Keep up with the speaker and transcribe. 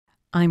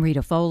I'm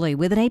Rita Foley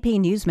with an AP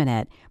News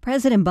Minute.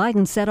 President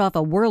Biden set off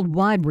a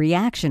worldwide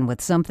reaction with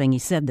something he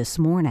said this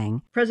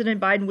morning. President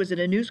Biden was at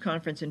a news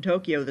conference in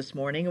Tokyo this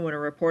morning, and when a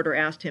reporter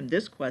asked him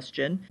this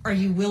question, "Are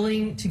you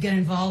willing to get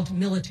involved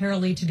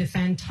militarily to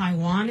defend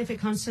Taiwan if it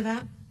comes to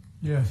that?"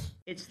 Yes.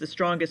 It's the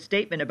strongest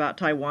statement about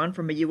Taiwan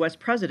from a U.S.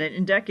 president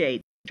in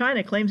decades.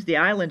 China claims the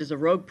island is a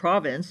rogue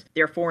province.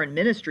 Their foreign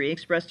ministry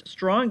expressed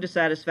strong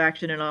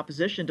dissatisfaction and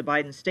opposition to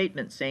Biden's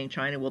statement, saying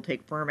China will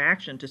take firm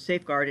action to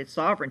safeguard its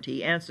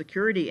sovereignty and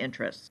security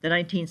interests. The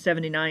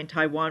 1979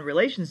 Taiwan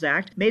Relations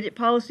Act made it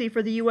policy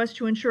for the U.S.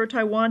 to ensure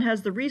Taiwan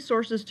has the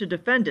resources to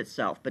defend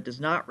itself, but does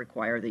not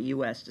require the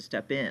U.S. to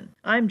step in.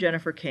 I'm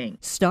Jennifer King.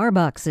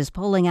 Starbucks is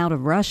pulling out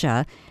of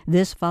Russia.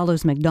 This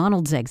follows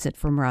McDonald's exit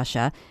from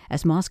Russia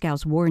as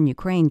Moscow's war in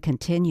Ukraine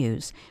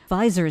continues.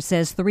 Pfizer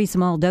says 3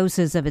 small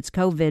doses of its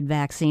COVID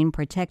vaccine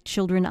protect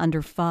children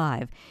under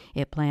 5.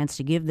 It plans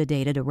to give the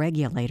data to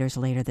regulators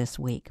later this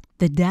week.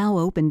 The Dow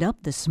opened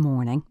up this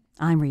morning.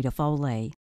 I'm Rita Foley.